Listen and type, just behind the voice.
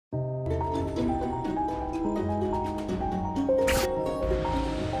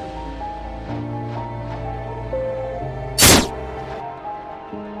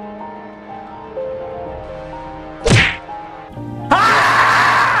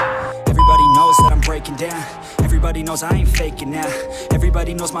down. Everybody knows I ain't faking now.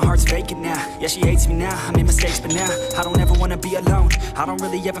 Everybody knows my heart's vacant now. Yeah, she hates me now, I made mistakes, but now I don't ever wanna be alone. I don't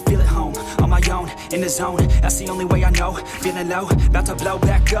really ever feel at home. On my own, in the zone, that's the only way I know. Feeling low, about to blow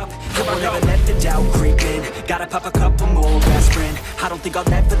back up. Here I never let the doubt creep in. Gotta pop a couple more aspirin. I don't think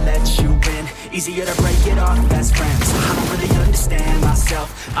I'll ever let you in. Easier to break it off best friends. I don't really understand myself.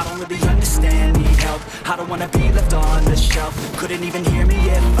 I don't really understand, need help. I don't wanna be left on the shelf. Couldn't even hear me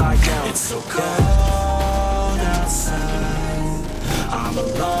if I yelled. It's so cold outside, I'm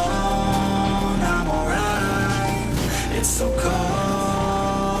alone, I'm alright. It's so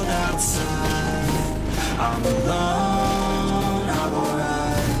cold outside, I'm alone, I'm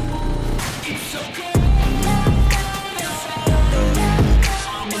alright. It's so cold.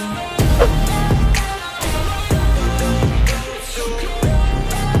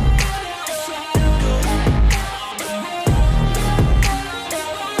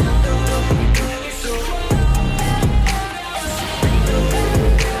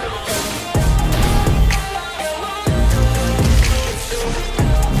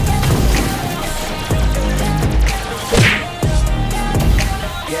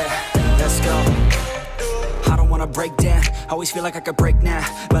 Break down, always feel like I could break now,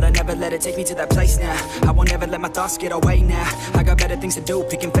 but I never let it take me to that place now. I won't ever let my thoughts get away now. I got better things to do,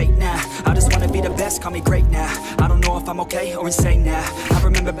 picking fate now. I just wanna be the best, call me great now. I don't know if I'm okay or insane now. I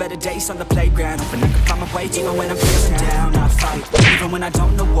remember better days on the playground, hoping I can find my way even when I'm feeling down. I fight, even when I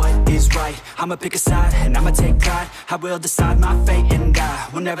don't know what is right. I'ma pick a side, and I'ma take pride. I will decide my fate, and I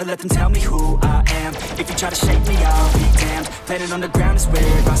will never let them tell me who I am. If you try to shake me, I'll be damned. Planet on the ground is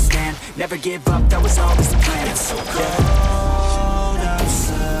where I stand. Never give up, that was always the plan. It's so cold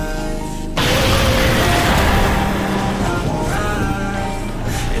outside, I'm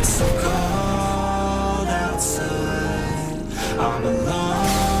alright. It's so cold outside, I'm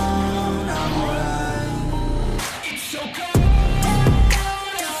alone, I'm alright. It's so cold.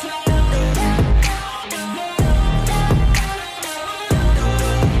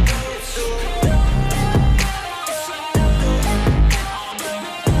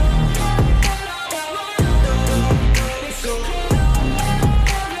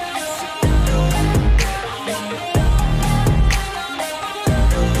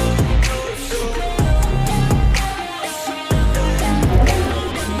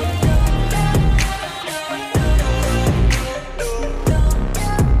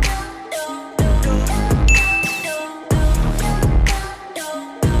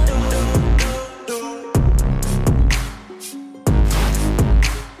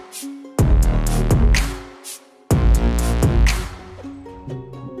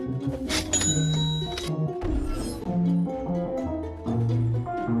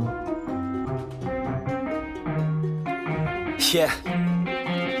 Yeah,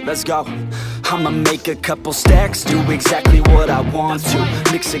 let's go. I'ma make a couple stacks, do exactly what I want to.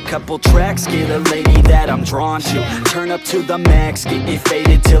 Mix a couple tracks, get a lady that I'm drawn to. Turn up to the max, get it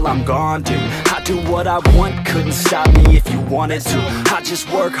faded till I'm gone, dude. I do what I want, couldn't stop me if you wanted to. I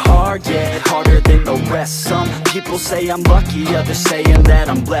just work hard, yeah, harder than the rest. Some people say I'm lucky, others saying that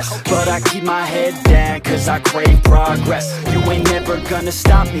I'm blessed. But I keep my head down, cause I crave progress. You ain't never gonna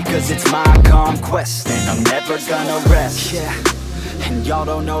stop me, cause it's my conquest. And I'm never gonna rest, yeah. And y'all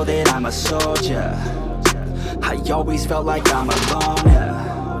don't know that I'm a soldier. I always felt like I'm alone,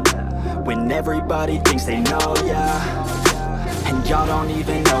 yeah. When everybody thinks they know, yeah. And y'all don't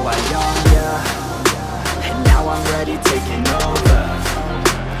even know I own, yeah. And now I'm ready taking over,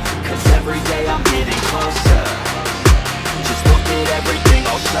 cause every day I'm getting closer. Just look at everything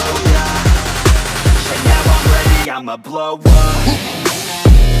I'll show ya. And now I'm ready, I'ma blow up.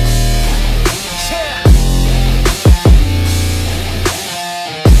 Yeah.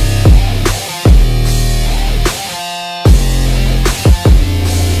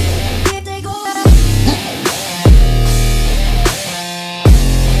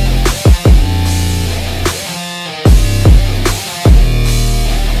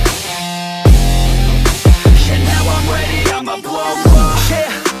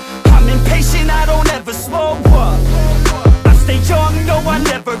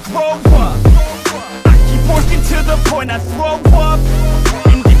 I throw up,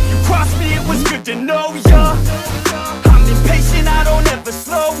 and if you cross me, it was good to know ya. I'm impatient, I don't ever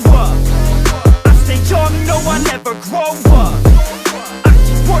slow up. I stay young, no, I never grow up. I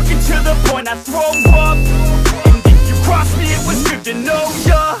keep working to the point I throw up, and if you cross me, it was good to know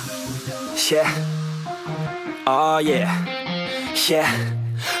ya. Yeah, oh yeah, yeah.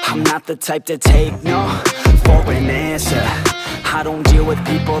 I'm not the type to take no for an answer. I don't deal with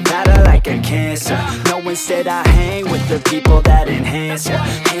people that are like a cancer. No, instead I hang with the people that enhance ya.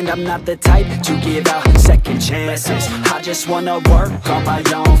 And I'm not the type to give out second chances. I just wanna work on my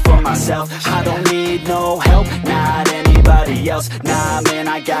own for myself. I don't need no help, not anybody else. Nah, man,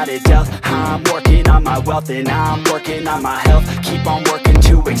 I got it dealt. I'm working on my wealth and I'm working on my health. Keep on working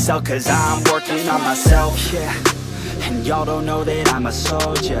to excel, cause I'm working on myself. Yeah, and y'all don't know that I'm a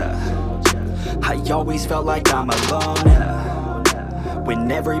soldier. I always felt like I'm alone, yeah.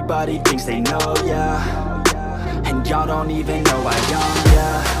 When everybody thinks they know ya, and y'all don't even know I own ya.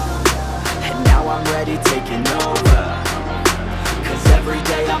 And now I'm ready taking over, cause every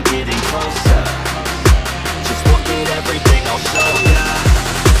day I'm getting closer. Just look at everything I'll show ya.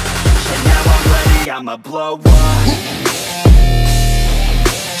 And now I'm ready, I'ma blow up.